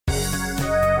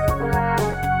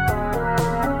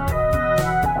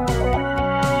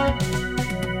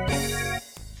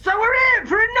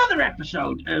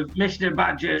episode of Mr.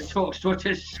 Badger Talks to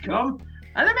Utter Scum,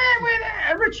 and I'm here with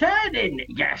a returning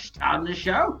guest on the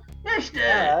show,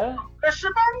 Mr.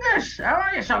 Songus. How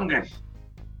are you, Songus?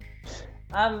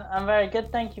 I'm very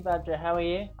good, thank you, Badger. How are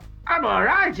you? I'm all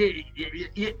right.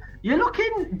 You're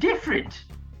looking different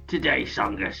today,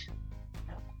 Songus.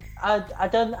 I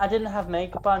didn't have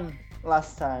makeup on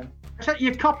last time. So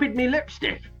you've copied me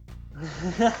lipstick.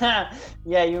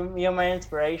 Yeah, you're my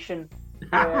inspiration.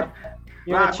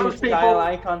 You're Right, a true most people- style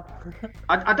icon.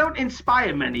 I don't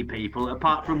inspire many people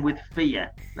apart from with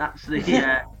fear. That's the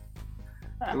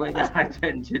way that I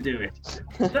tend to do it.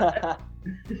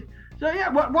 So yeah,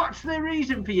 what's the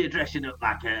reason for you dressing up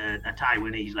like a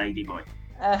Taiwanese ladyboy?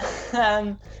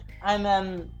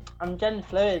 I'm gender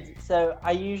fluid, so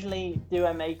I usually do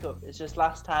a makeup. It's just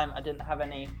last time I didn't have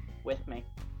any with me,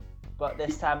 but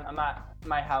this time I'm at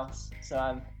my house, so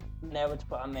I'm able to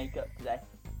put on makeup today.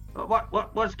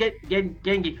 What's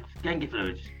Gengi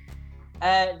fluids?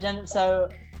 So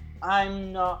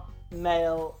I'm not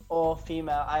male or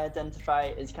female. I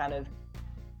identify as kind of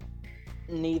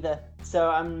neither. So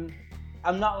I'm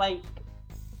not like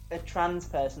a trans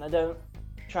person. I don't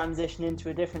transition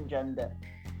into a different gender.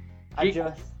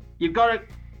 You've got a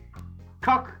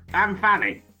cock and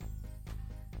fanny.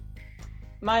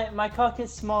 My cock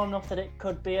is small enough that it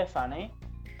could be a fanny,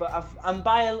 but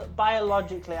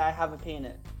biologically I have a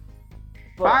penis.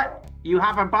 But you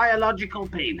have a biological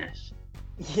penis.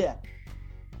 Yeah.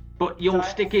 But you'll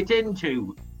stick it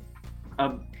into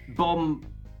a bum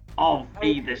of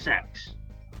either sex.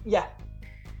 Yeah.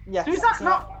 Yes. So is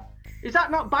that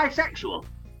not bisexual?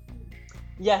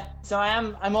 Yeah. So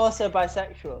I'm also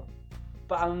bisexual,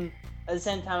 but at the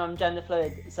same time I'm gender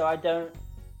fluid. So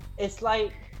it's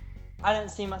like I don't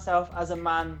see myself as a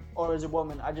man or as a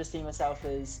woman. I just see myself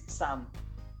as Sam.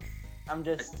 I'm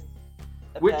just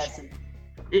a person.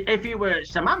 If you were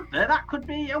Samantha, that could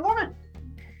be a woman.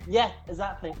 Yeah,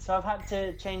 exactly. So I've had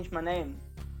to change my name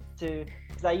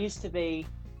because I used to be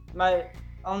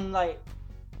on my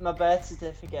birth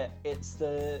certificate. It's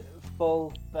the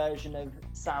full version of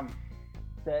Sam.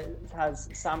 That has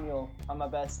Samuel on my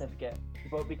birth certificate,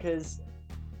 but because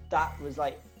that was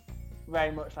like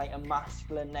very much like a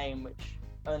masculine name, which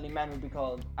only men would be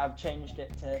called, I've changed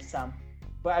it to Sam.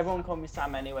 But everyone called me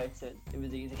Sam anyway, so it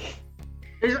was easy.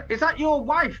 Is that your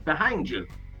wife behind you?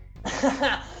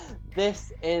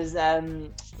 This is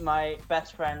my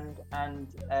best friend and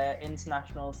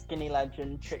international skinny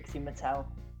legend, Trixie Mattel.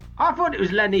 I thought it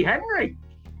was Lenny Henry.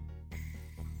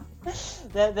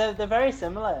 They're very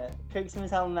similar. Trixie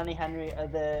Mattel and Lenny Henry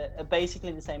are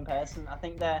basically the same person. I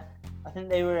think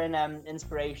they were in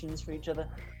inspirations for each other.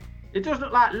 It does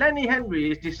look like Lenny Henry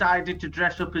has decided to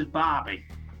dress up as Barbie.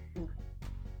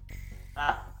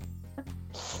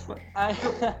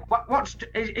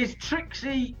 Is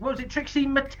Trixie? Was it Trixie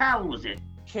Mattel? Was it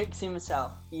Trixie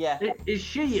Mattel? Yeah. Is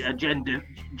she a gender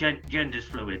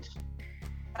fluid?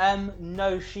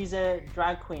 No, she's a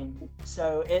drag queen.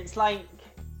 So it's like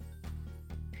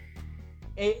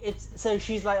so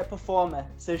she's like a performer.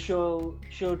 So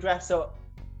she'll dress up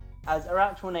as her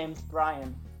actual name's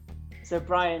Brian. So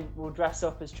Brian will dress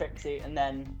up as Trixie, and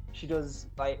then she does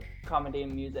like comedy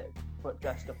and music, but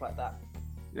dressed up like that.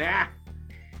 Yeah.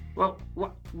 Well,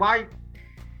 why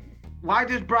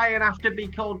does Brian have to be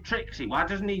called Trixie? Why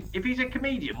doesn't he? If he's a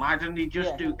comedian, why doesn't he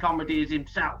just do comedy as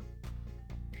himself?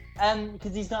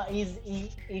 Because he's not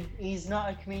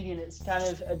a comedian. It's kind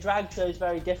of a drag show is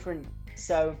very different.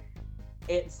 So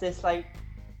it's this like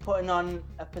putting on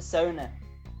a persona.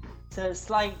 So it's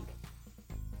like,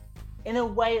 in a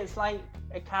way, it's like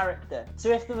a character. So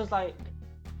if there was like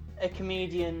a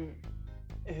comedian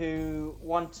who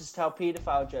wanted to tell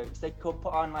paedophile jokes, they could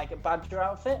put on like a badger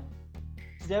outfit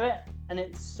to do it, and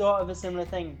it's sort of a similar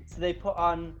thing. So they put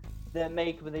on the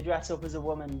makeup and they dress up as a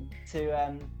woman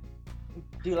to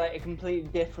do like a completely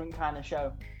different kind of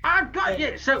show. I've got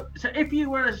you. So if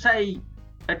you were, say,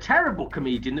 a terrible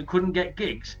comedian that couldn't get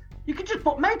gigs, you could just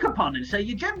put makeup on and say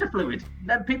you're gender fluid.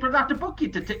 Then people would have to book you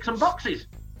to tick some boxes.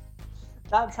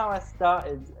 That's how I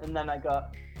started, and then I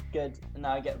got good, and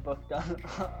now I get booked on.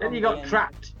 Then you got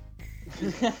trapped.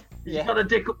 You got to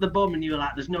dick up the bum, and you were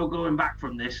like, "There's no going back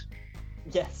from this."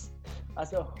 Yes,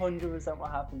 that's 100%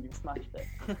 what happened. You smashed it.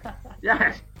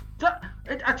 Yes. So,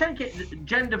 I take it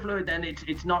gender fluid. Then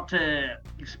it's not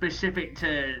specific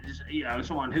to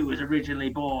someone who was originally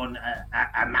born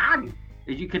a man.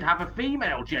 You could have a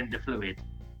female gender fluid.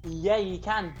 Yeah, you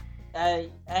can.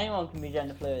 Anyone can be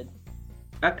gender fluid.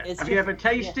 Have you ever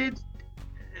tasted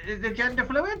the gender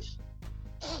fluids?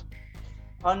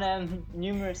 On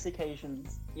numerous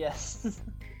occasions, yes.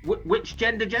 Which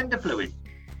gender fluid?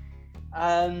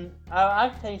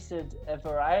 I've tasted a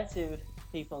variety of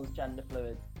people's gender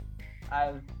fluids.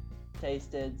 I've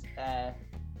tasted a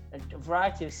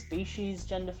variety of species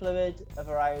gender fluid, a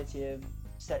variety of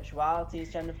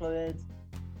sexualities gender fluid.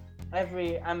 I'm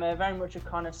very much a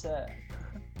connoisseur.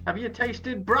 Have you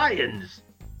tasted Brian's?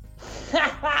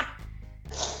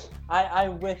 I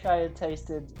wish I had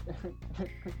tasted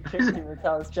Trixie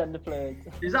Mattel's gender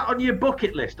fluid. Is that on your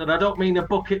bucket list? And I don't mean a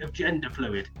bucket of gender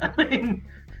fluid. I mean,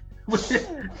 would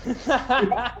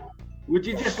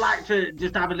you just like to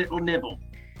just have a little nibble?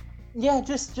 Yeah,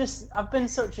 just I've been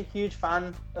such a huge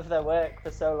fan of their work for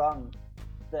so long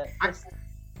that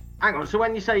Hang on, so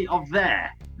when you say of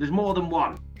there's more than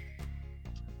one?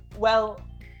 Well,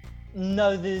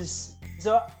 no,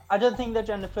 so I don't think they're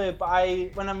gender fluid, but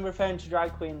when I'm referring to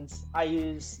drag queens, I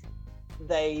use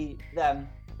they, them,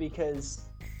 because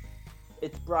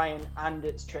it's Brian and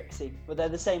it's Trixie, but they're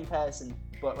the same person,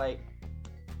 but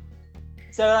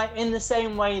in the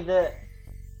same way that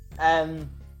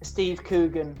Steve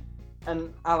Coogan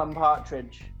and Alan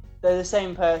Partridge, they're the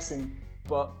same person,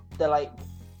 but they're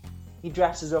he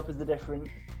dresses up as a different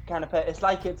kind of person. It's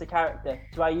like it's a character,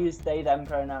 so I use they, them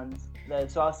pronouns.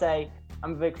 So I'll say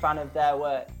I'm a big fan of their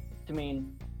work to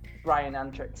mean Brian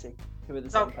and Trixie, who are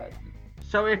the same person.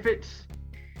 So if it's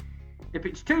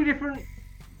two different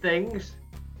things,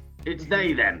 it's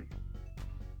they, them.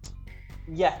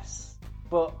 Yes,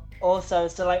 but also,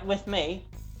 with me,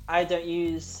 I don't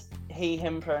use he,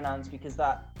 him pronouns because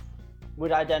that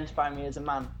would identify me as a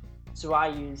man. So I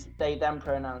use they, them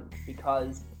pronouns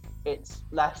because it's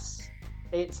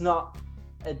not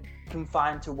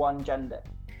confined to one gender.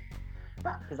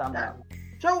 Because I'm not.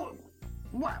 So,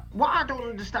 what I don't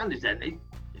understand is then,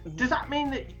 does that mean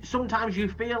that sometimes you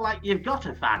feel like you've got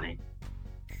a fanny?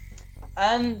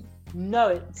 No,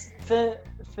 it's for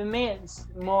me. It's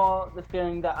more the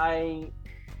feeling that I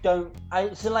don't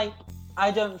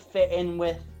fit in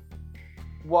with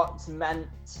what's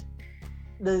meant,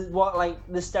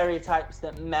 the stereotypes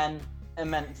that men are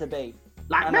meant to be.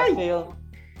 Like me? I feel,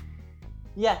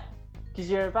 yeah, because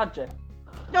you're a badger.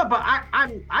 No, but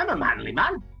I'm a manly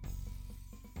man.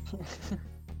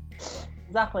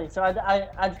 Exactly. So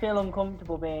I'd feel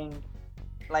uncomfortable being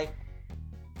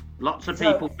Lots of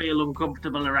people feel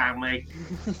uncomfortable around me.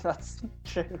 That's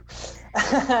true.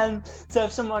 So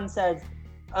if someone said,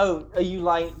 "Oh, are you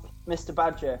like Mr.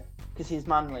 Badger because he's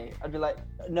manly?" I'd be like,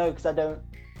 "No, because I don't.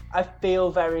 I feel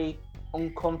very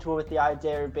uncomfortable with the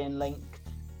idea of being linked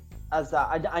as that.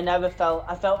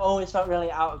 I always felt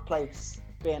really out of place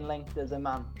being linked as a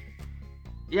man."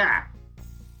 Yeah.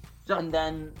 So, and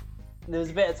then there was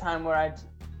a bit of time where I'd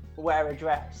wear a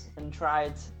dress and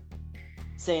tried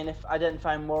seeing if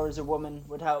identifying more as a woman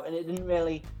would help, and it didn't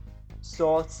really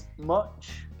sort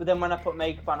much. But then when I put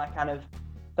makeup on, I kind of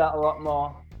felt a lot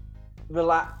more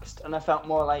relaxed and I felt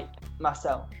more like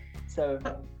myself. So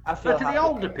I feel. But to the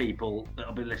older people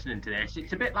that'll be listening to this,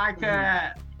 it's a bit like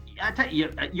I tell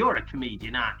you, you're a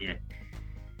comedian, aren't you?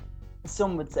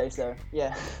 Some would say so.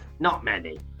 Yeah. Not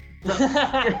many. So,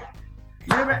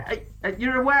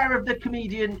 you're aware of the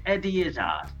comedian Eddie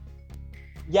Izzard?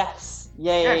 Yes.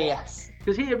 Yes.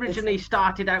 Because he originally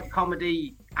started out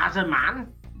comedy as a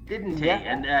man, didn't he? Yeah,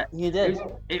 and he did.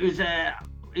 It was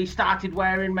he started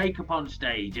wearing makeup on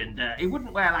stage, and he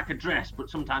wouldn't wear like a dress, but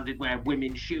sometimes he'd wear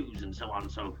women's shoes and so on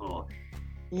and so forth.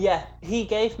 Yeah, he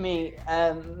gave me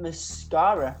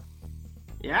mascara.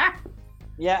 Yeah?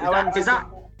 Yeah.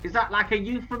 Is that like a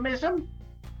euphemism?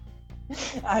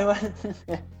 I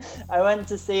went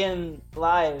to see him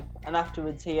live, and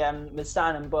afterwards he was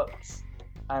signing books,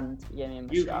 and gave me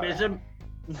mascara. Euphemism?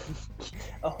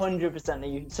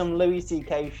 100% some Louis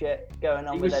C.K. shit going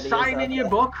on with Eddie. He was signing your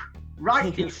book,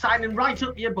 right? He was signing right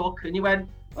up your book, and you went,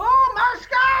 "Oh,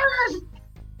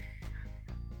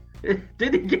 mascaras!"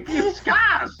 Did he give you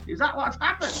scars? Is that what's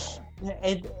happened?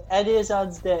 Eddie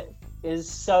Izzard's dick is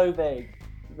so big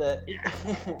that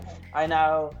I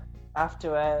now have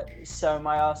to sew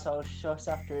my arsehole shut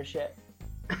after a shit.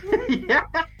 Yeah.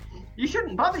 You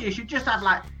shouldn't bother. You should just have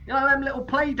them little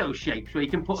Play-Doh shapes where you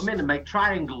can put them in and make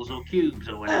triangles or cubes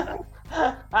or whatever.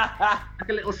 Like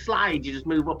a little slide, you just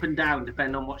move up and down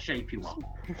depending on what shape you want.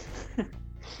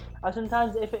 I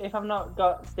sometimes, if I've not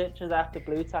got stitches, I have to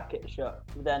glue tack it shut.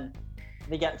 Then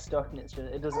they get stuck and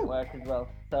it doesn't work as well.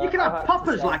 So you can have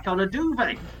poppers like on a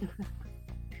duvet.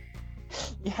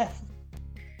 Yes.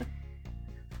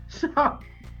 So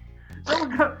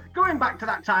going back to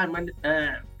that time when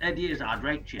Eddie Izzard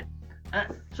raped you.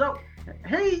 So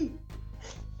he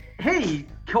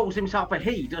calls himself a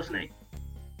he, doesn't he?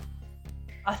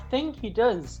 I think he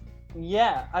does.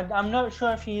 Yeah, I'm not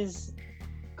sure if he's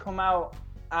come out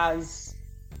as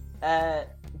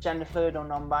gender fluid or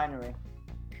non-binary.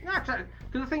 Yeah, because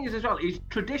the thing is as well, he's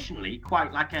traditionally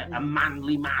quite like a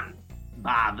manly man,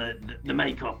 bar the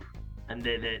makeup and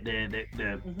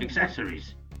the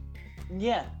accessories.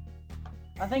 Yeah,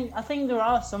 I think there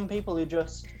are some people who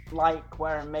just like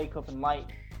wearing makeup and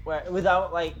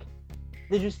without like,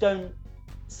 they just don't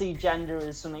see gender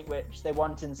as something which they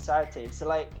want in society. So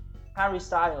like Harry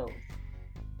Styles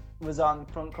was on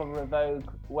the front cover of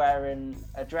Vogue wearing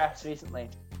a dress recently,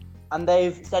 and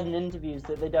they've said in interviews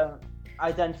that they don't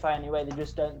identify anyway. They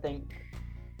just don't think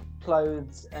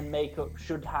clothes and makeup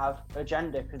should have a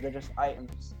gender because they're just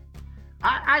items.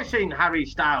 I've seen Harry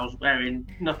Styles wearing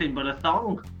nothing but a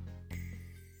thong.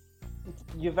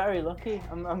 You're very lucky.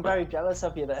 I'm very jealous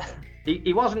of you there.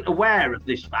 He wasn't aware of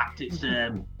this fact. It's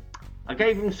I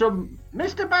gave him some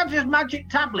Mr. Badger's magic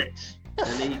tablets,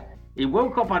 and he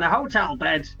woke up on a hotel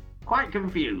bed quite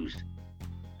confused.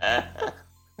 I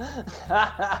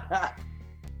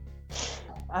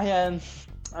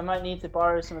might need to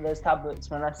borrow some of those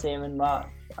tablets when I see him in March.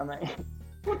 I might.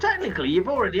 Well, technically, you've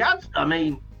already had. I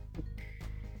mean,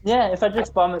 yeah, if I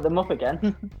just vomit them up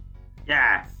again.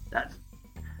 Yeah, that's.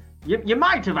 You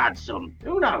might have had some.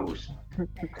 Who knows?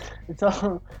 It's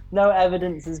all, no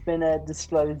evidence has been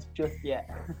disclosed just yet.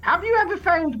 Have you ever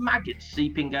found maggots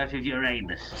seeping out of your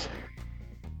anus?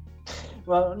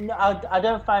 Well, no, I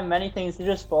don't find many things to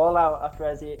just fall out after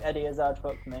Eddie Izzard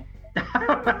fucked me.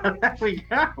 There we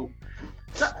go.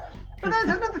 So, but there's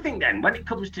another thing then, when it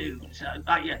comes to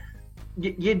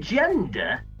your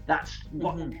gender, that's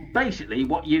what basically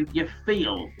what you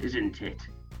feel, isn't it?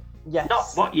 Yes.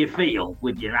 Not what you feel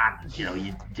with your hands,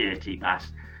 you dirty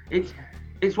bastard.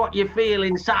 It's what you feel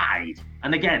inside,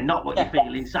 and again, not what you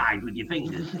feel inside with your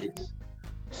fingers.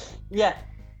 Yeah,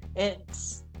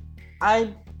 it's.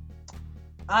 I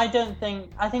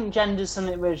think gender's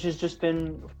something which has just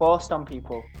been forced on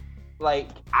people. Like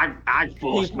I've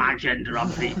forced my gender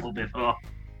on people before.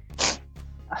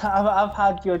 I've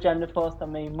had your gender forced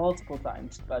on me multiple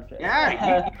times, Badger.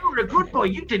 Yeah, you were a good boy.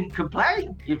 You didn't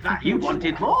complain. In fact, you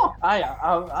wanted more.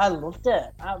 I loved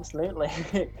it. Absolutely.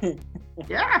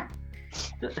 Yeah.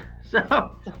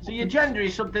 So your gender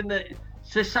is something that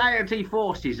society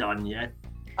forces on you.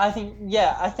 I think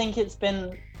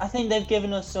they've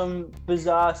given us some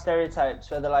bizarre stereotypes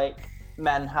where they're like,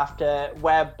 men have to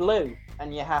wear blue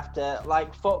and you have to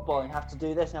like football and you have to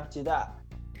do this and you have to do that.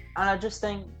 And I just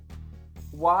think,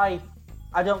 why?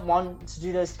 I don't want to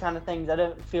do those kind of things. I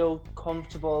don't feel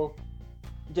comfortable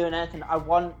doing anything. I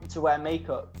want to wear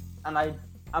makeup, and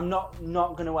I'm not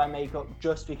going to wear makeup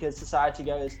just because society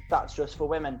goes, that's just for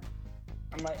women.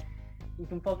 I'm like, you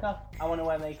can fuck off. I want to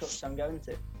wear makeup, so I'm going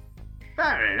to.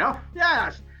 Fair enough.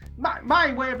 Yeah, that's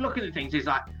my way of looking at things is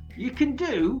like, you can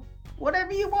do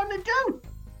whatever you want to do,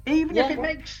 even if it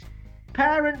makes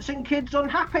parents and kids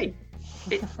unhappy.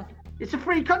 It's a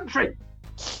free country.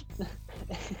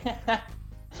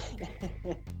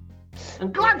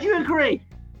 I'm glad you agree.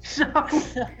 So,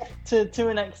 to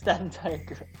an extent, I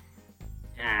agree.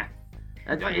 Yeah,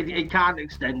 it can't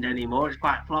extend anymore. It's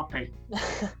quite floppy.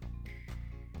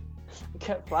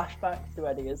 Get flashbacks to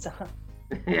Eddie Izzard.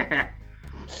 Yeah.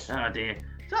 Oh dear.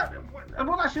 So,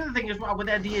 well, that's the other thing as well with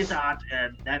Eddie Izzard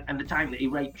and the time that he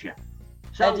raped you.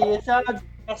 So, Eddie Izzard,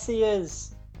 yes, he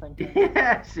is. Thank you.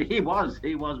 Yes, he was.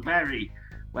 He was very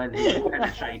when he was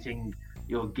penetrating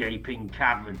your gaping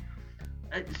cavern.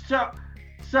 So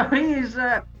he is.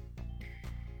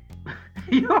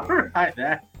 You're right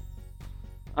there.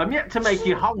 I'm yet to make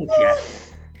you honk yet.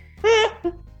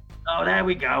 Oh, there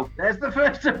we go. There's the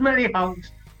first of many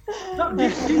honks. So,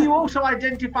 do you also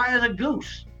identify as a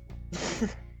goose?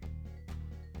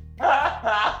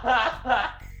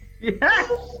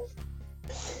 Yes.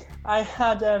 I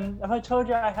had have I told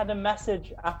you I had a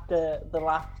message after the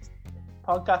last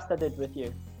podcast I did with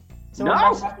you?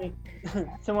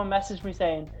 Someone messaged me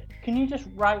saying, can you just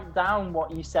write down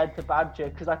what you said to Badger,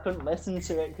 because I couldn't listen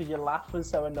to it because your laugh was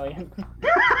so annoying.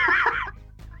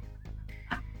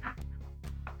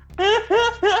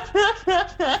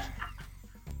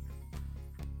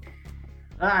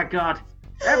 Ah, God.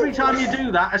 Every time you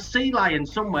do that, a sea lion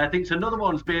somewhere thinks another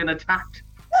one's being attacked.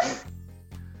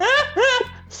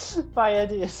 By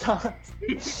Eddie Izzard.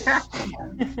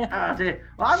 Oh, dear.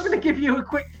 Well, I'm going to give you a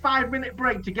quick 5-minute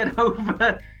break to get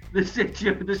over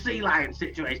the sea lion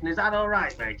situation. Is that all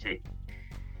right, matey?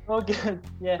 Oh, good.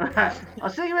 Yeah. Right. I'll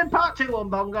see you in part 2 on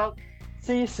Bongo.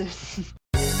 See you soon. So,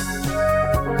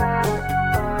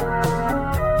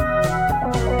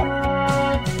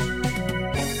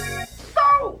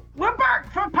 we're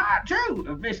back for part 2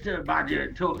 of Mr.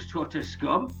 Badger Talks Twitter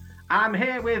Scum. I'm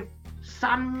here with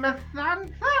Samantha.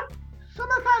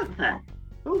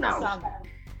 Who knows? Sam.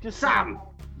 Just Sam.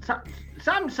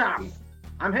 Sam.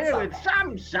 I'm here Sam.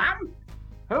 with Sam,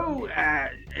 who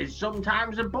is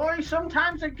sometimes a boy,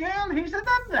 sometimes a girl. He's a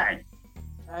them they.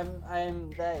 I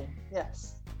am they.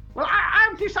 Yes. Well,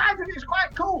 I've decided it's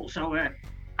quite cool, so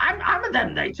I'm a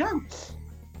them they too.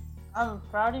 I'm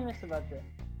proud of you, Mr. Badger.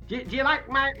 Do you like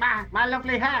my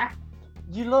lovely hair?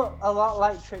 You look a lot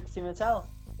like Trixie Mattel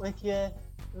with your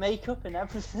makeup and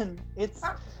everything. It's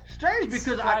That's strange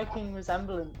because striking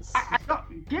resemblance. I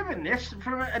got given this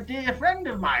from a dear friend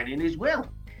of mine in his will.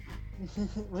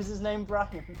 Was his name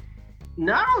Brian?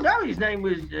 No, his name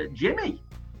was Jimmy.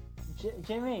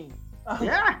 Jimmy. Oh,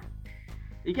 Yeah.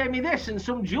 He gave me this and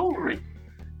some jewellery.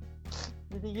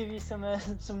 Did he give you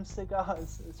some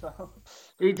cigars as well?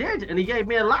 He did, and he gave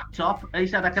me a laptop. And he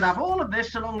said I could have all of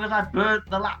this so long as I burnt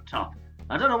the laptop.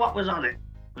 I don't know what was on it,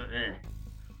 but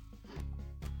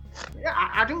yeah,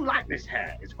 I do like this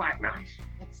hair. It's quite nice.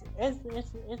 It's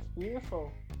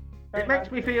beautiful. It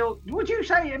makes me feel. Would you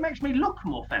say it makes me look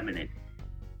more feminine?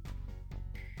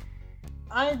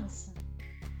 I'd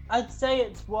say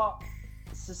it's what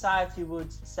society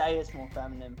would say is more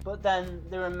feminine, but then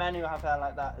there are men who have hair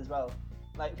like that as well.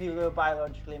 Like people who are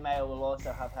biologically male will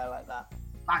also have hair like that.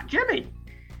 Like Jimmy.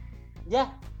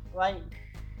 Yeah, like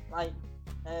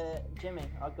Jimmy,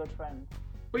 our good friend.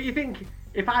 But you think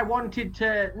if I wanted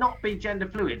to not be gender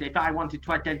fluid, if I wanted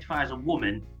to identify as a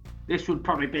woman, this would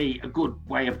probably be a good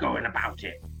way of going about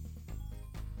it.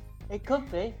 It could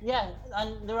be, yeah.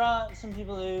 And there are some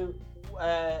people who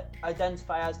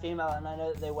identify as female, and I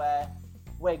know that they wear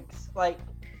wigs. Like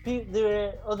there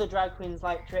are other drag queens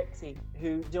like Trixie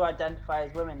who do identify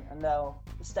as women, and they'll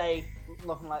stay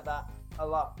looking like that a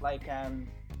lot. Like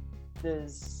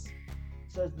there's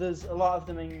a lot of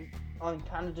them on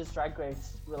Canada's Drag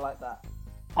Race who are like that.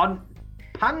 On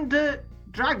Panda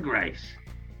Drag Race.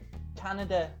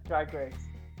 Canada Drag Race.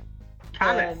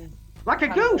 Canada. Like a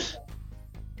Canada. goose.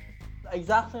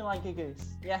 Exactly like a goose.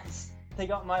 Yes, they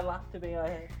got my laugh to be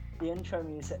the intro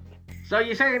music. So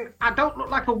you're saying I don't look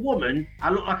like a woman,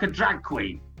 I look like a drag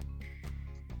queen?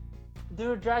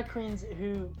 There are drag queens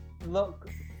who look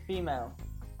female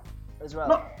as well.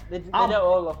 Look, they don't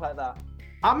all look like that.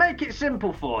 I'll make it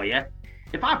simple for you.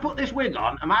 If I put this wig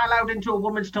on, am I allowed into a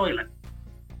woman's toilet?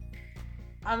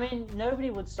 I mean, nobody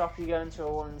would stop you going to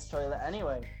a woman's toilet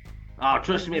anyway. Oh,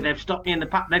 trust me, they've stopped me in the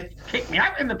past. They've kicked me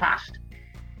out in the past.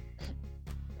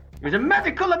 It was a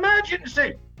medical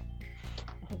emergency.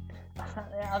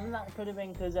 I think that could have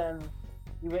been because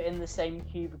you were in the same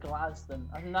cubicle as them.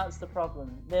 I think that's the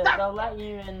problem. They'll let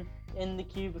you in the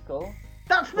cubicle.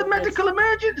 That's the medical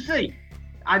emergency.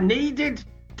 I needed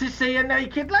to see a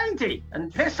naked lady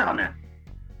and piss on her.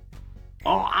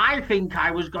 Or I think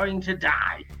I was going to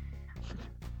die.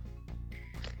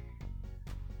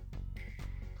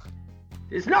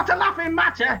 It's not a laughing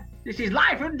matter. This is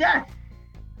life and death.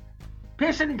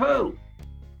 Piss and poo.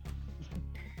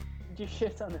 Did you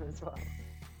shit on her as well?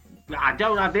 I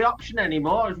don't have the option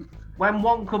anymore. When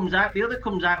one comes out, the other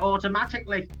comes out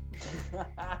automatically.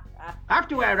 I have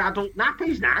to wear adult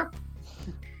nappies now.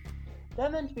 They're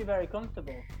meant to be very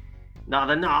comfortable. No,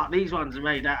 they're not. These ones are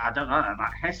made out, I don't know,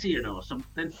 like Hessian or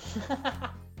something.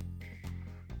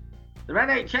 They're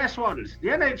NHS ones. The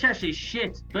NHS is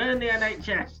shit. Burn the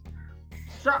NHS.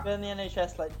 Burn the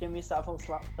NHS like Jimmy Savile's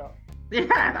laptop.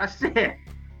 Yeah, that's it.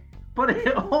 Put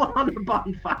it all on a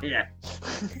bonfire.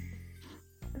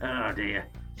 Oh dear.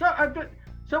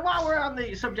 So while we're on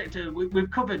the subject of,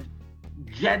 we've covered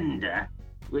gender,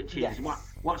 which is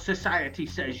what society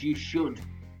says you should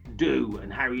do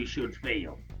and how you should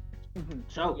feel. Mm-hmm.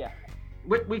 So yeah.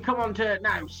 we come on to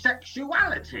now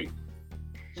sexuality.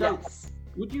 So yes.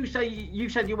 Would you say you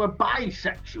said you were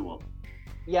bisexual?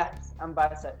 Yes, I'm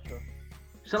bisexual.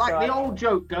 So the old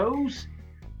joke goes,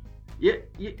 you're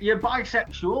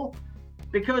bisexual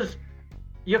because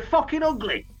you're fucking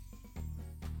ugly.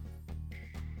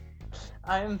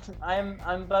 I'm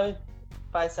both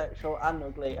bisexual and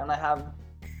ugly, and I have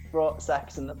brought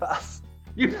sex in the past.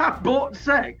 You have bought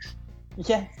sex?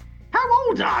 Yes. How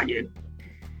old are you?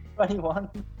 21.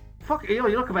 Fuck you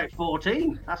look about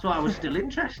 14. That's why I was still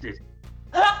interested.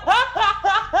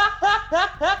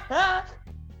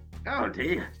 Oh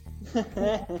dear. So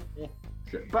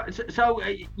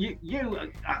you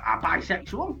are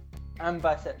bisexual? I'm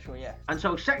bisexual, yes. And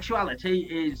so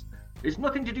sexuality is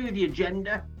nothing to do with your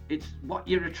gender. It's what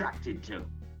you're attracted to.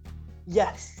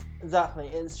 Yes, exactly.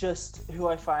 It's just who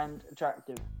I find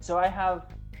attractive. So I have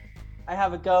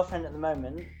a girlfriend at the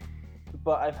moment,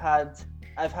 but I've had.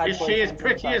 Is she as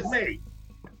pretty as me?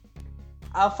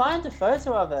 I'll find a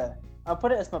photo of her. I'll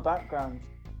put it as my background.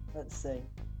 Let's see.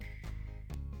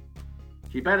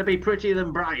 She better be prettier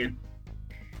than Brian.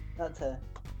 That's her.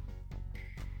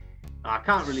 I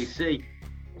can't really see.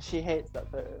 She hates that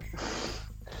photo.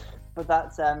 But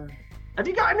that's Have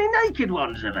you got any naked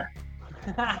ones of her?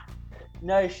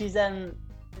 no, she's do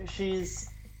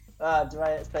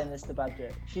I explain this to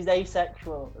Badger? She's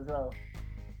asexual as well.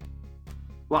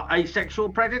 What, asexual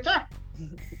predator?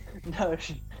 No,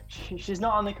 she's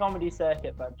not on the comedy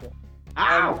circuit, Badger.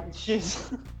 Ow!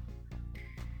 She's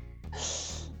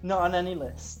not on any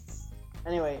lists.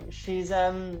 Anyway, she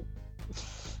doesn't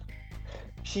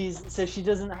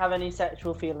have any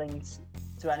sexual feelings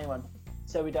to anyone,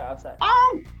 so we don't have sex.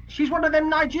 Oh, she's one of them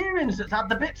Nigerians that's had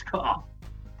the bits cut off.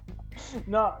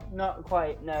 Not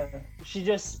quite. No, she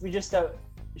just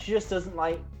doesn't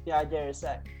like the idea of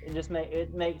sex.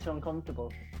 It makes her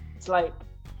uncomfortable. It's like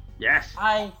Yes.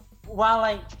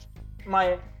 while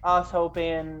my arsehole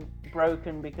being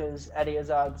broken because Eddie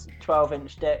Hazard's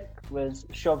 12-inch dick was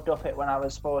shoved up it when I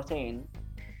was 14,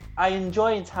 I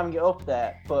enjoyed having it up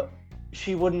there, but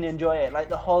she wouldn't enjoy it. Like,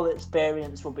 the whole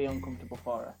experience would be uncomfortable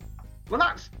for her. Well,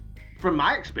 that's, from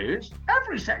my experience,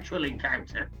 every sexual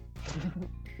encounter.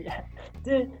 Yeah.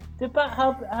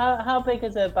 How big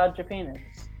is a badger penis?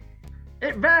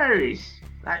 It varies.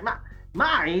 Like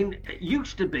mine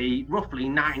used to be roughly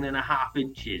 9.5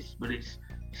 inches, but it's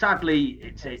sadly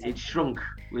it's shrunk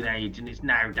with age, and it's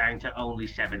now down to only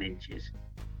 7 inches.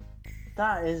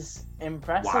 That is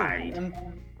impressive. Wide.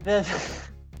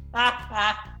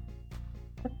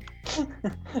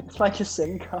 It's like a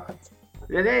SIM card.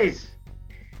 It is.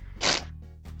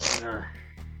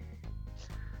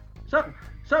 So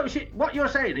what you're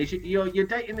saying is you're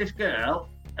dating this girl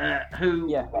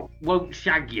who won't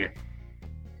shag you.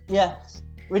 Yes,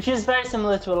 which is very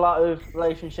similar to a lot of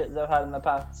relationships I've had in the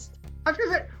past. I was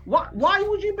gonna say, why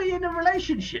would you be in a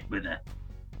relationship with her?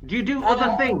 Do you do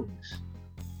other things?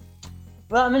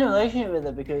 Well, I'm in a relationship with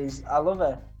her because I love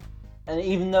her, and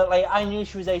even though I knew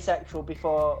she was asexual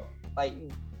before,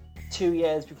 2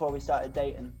 years before we started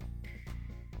dating,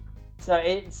 so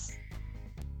it's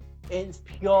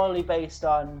purely based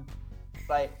on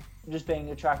just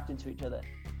being attracted to each other,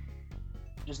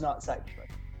 just not sexually.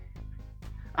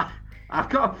 I've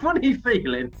got a funny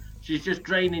feeling she's just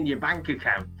draining your bank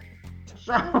account.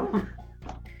 So.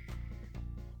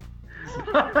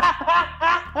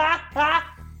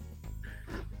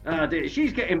 Oh dear,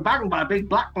 she's getting banged by a big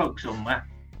black bloke somewhere.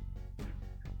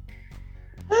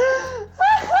 Maybe.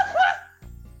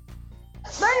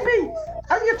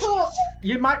 Have you thought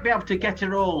you might be able to get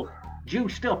her all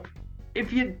juiced up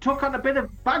if you took on a bit of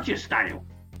Badger style?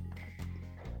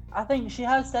 I think she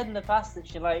has said in the past that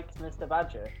she likes Mr.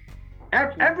 Badger.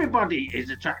 Everybody is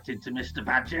attracted to Mr.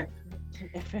 Badger.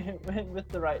 With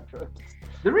the right drugs.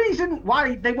 The reason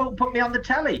why they won't put me on the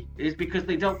telly is because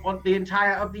they don't want the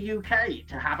entire of the UK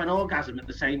to have an orgasm at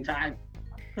the same time.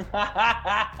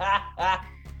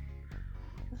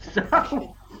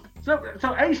 So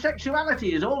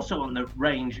asexuality is also on the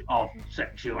range of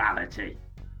sexuality.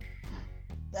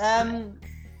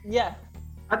 Yeah.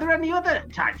 Are there any other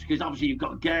types? Because obviously you've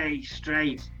got gay,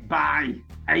 straight, bi,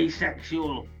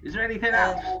 asexual. Is there anything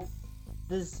else?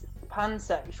 There's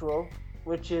pansexual,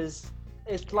 which it's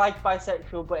like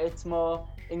bisexual, but it's more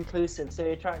inclusive. So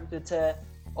you're attracted to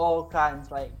all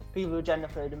kinds, like people who are gender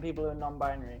fluid and people who are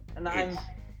non-binary. And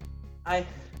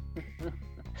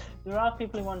there are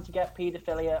people who want to get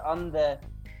paedophilia on the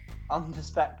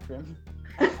spectrum.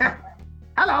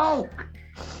 Hello.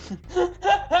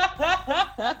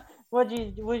 Would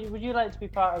you like to be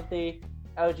part of the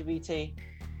LGBT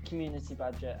community,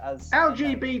 Badger? As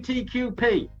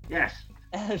LGBTQP, yes.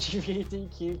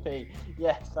 LGBTQP,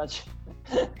 yes, Badger.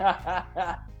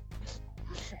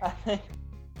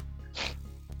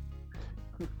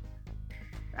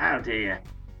 Oh dear.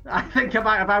 I think I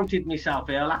might have outed myself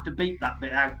here. I'll have to beep that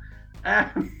bit out.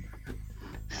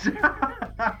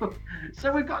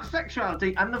 So we've got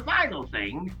sexuality, and the final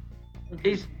thing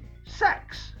is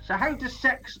sex. So how does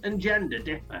sex and gender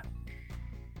differ?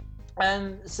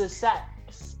 So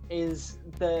sex is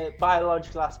the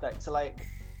biological aspect, so like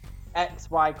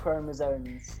XY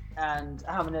chromosomes and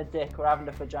having a dick or having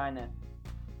a vagina.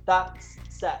 That's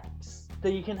sex. So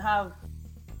you can have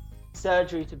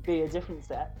surgery to be a different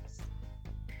sex,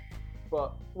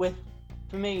 but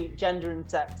for me, gender and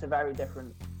sex are very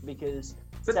different because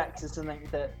sex is something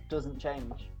that doesn't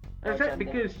change. That's it,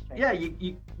 because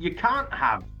you can't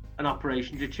have an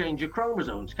operation to change your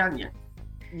chromosomes, can you?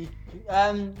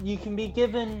 You can be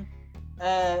given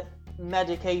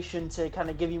medication to kind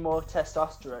of give you more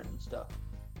testosterone and stuff.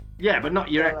 Yeah, but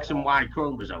not your X and Y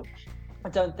chromosomes. I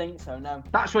don't think so, no.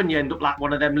 That's when you end up like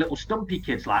one of them little stumpy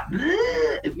kids, like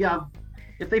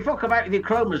if if they fuck about with your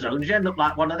chromosomes, you end up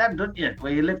like one of them, don't you?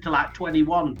 Where you live to like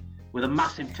 21 with a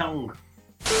massive tongue.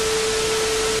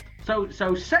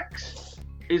 So sex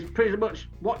is pretty much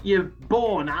what you're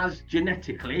born as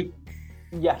genetically.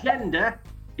 Yeah. Gender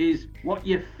is what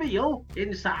you feel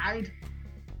inside.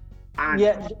 And,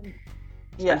 Yeah.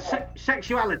 Yeah. and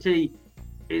sexuality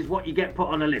is what you get put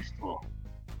on a list for.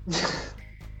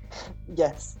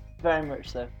 Yes, very much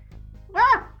so.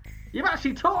 Ah, you've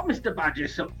actually taught Mr. Badger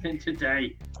something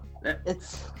today.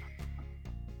 It's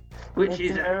Which a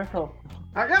is miracle.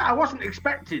 I wasn't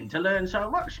expecting to learn so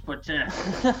much, but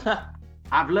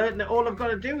I've learned that all I've got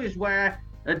to do is wear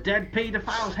a dead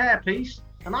paedophile's hairpiece,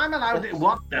 and I'm allowed it.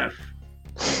 What the?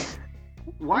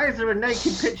 Why is there a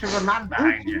naked picture of a man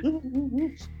behind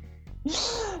you?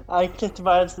 I clicked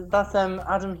about it. That's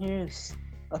Adam Hughes.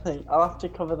 I think I'll have to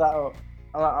cover that up.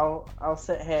 I'll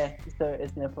sit here so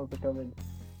his nipples are covered.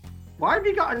 Why have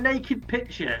you got a naked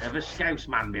picture of a Scouse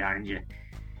man behind you?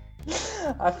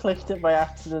 I flicked it by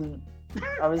accident.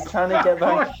 I was trying to get Of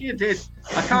back. course you did.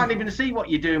 I can't even see what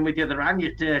you're doing with your other hand,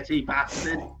 you dirty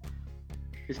bastard.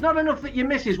 It's not enough that your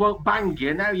missus won't bang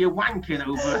you, now you're wanking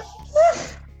over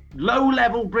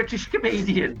low-level British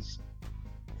comedians.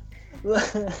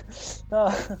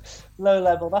 Oh, low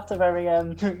level. That's a very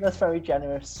that's very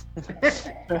generous.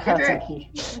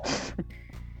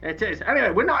 It is.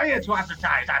 Anyway, we're not here to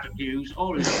advertise Adam Hughes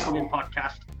or his upcoming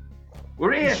podcast.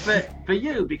 We're here for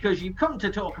you because you've come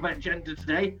to talk about gender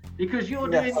today because you're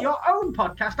doing your own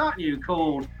podcast, aren't you?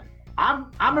 Called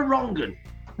I'm a Wrong'un.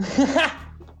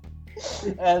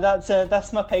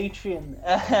 That's my Patreon.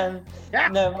 Yeah.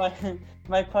 No,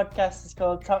 my podcast is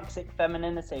called Toxic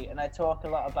Femininity, and I talk a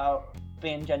lot about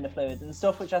being gender fluid and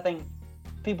stuff which I think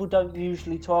people don't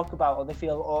usually talk about or they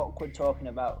feel awkward talking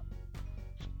about.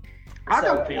 I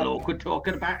don't feel awkward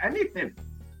talking about anything.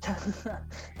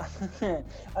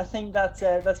 I think that's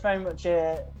very much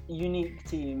unique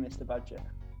to you, Mr. Badger.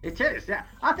 It is, yeah.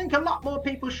 I think a lot more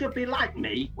people should be like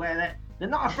me, where they're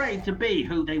not afraid to be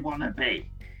who they want to be.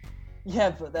 Yeah,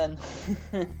 but then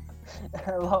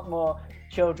a lot more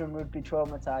children would be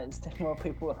traumatized if more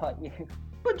people were like you.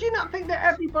 But do you not think that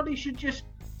everybody should just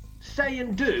say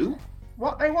and do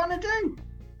what they want to do?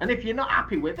 And if you're not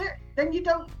happy with it, then you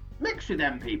don't mix with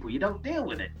them people. You don't deal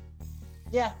with it.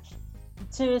 Yeah,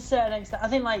 to a certain extent. I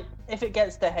think, like, if it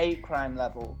gets to hate crime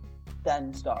level,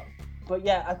 then stop. But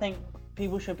yeah, I think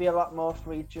people should be a lot more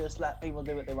free to just let people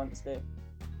do what they want to do.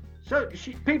 So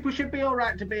people should be all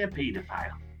right to be a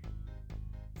paedophile.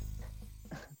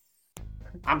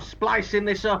 I'm splicing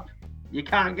this up. You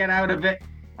can't get out of it.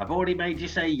 I've already made you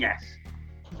say yes.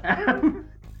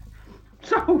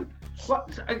 So,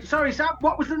 sorry, Sam,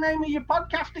 what was the name of your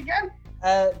podcast again?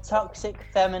 Toxic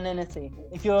Femininity.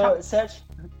 If you're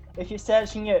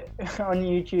searching it on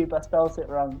YouTube, I spelled it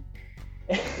wrong.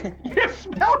 You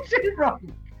spelled it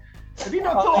wrong. Have you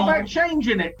not thought about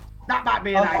changing it? That might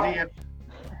be an idea.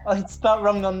 It's spelled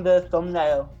wrong on the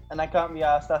thumbnail, and I can't be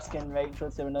arsed asking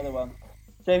Rachel to do another one.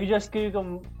 So if you just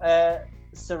Google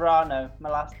Serrano, my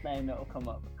last name, it'll come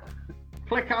up.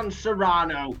 Click on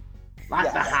Serrano,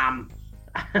 like the ham.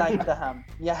 Like the ham,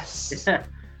 yes. Yeah.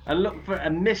 And look for a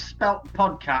misspelt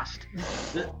podcast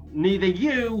that neither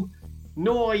you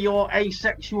nor your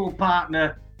asexual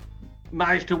partner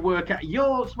managed to work out.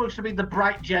 You're supposed to be the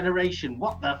bright generation.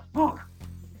 What the fuck?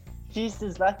 She's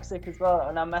dyslexic as well,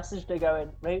 and I messaged her going,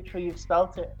 Rachel, you've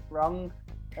spelt it wrong.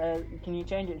 Can you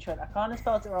change it? She went, I can't have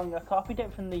spelt it wrong. I copied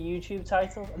it from the YouTube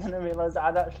title, and then I realised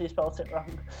I'd actually spelt it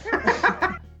wrong.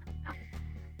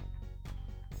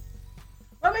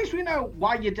 At least we know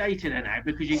why you're dating her now,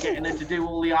 because you're getting her to do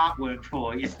all the artwork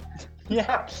for you.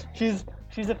 Yeah, she's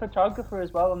a photographer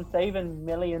as well. I'm saving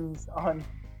millions on.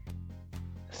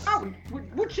 Oh,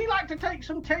 would she like to take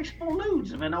some tasteful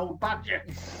nudes of an old badger?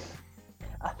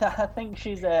 I think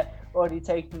she's already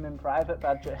taken them in private,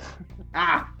 Badger.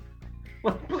 Ah,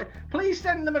 well, please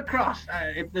send them across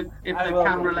if the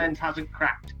camera lens hasn't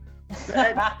cracked.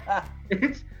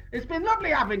 It's been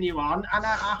lovely having you on, and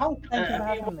I hope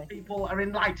people are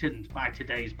enlightened by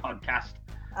today's podcast.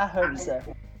 I hope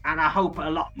so. And I hope a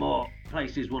lot more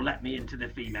places will let me into the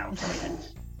female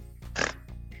toilets.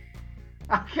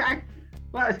 Okay,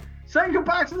 well, say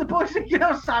goodbye to the boys and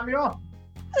girls, Samuel.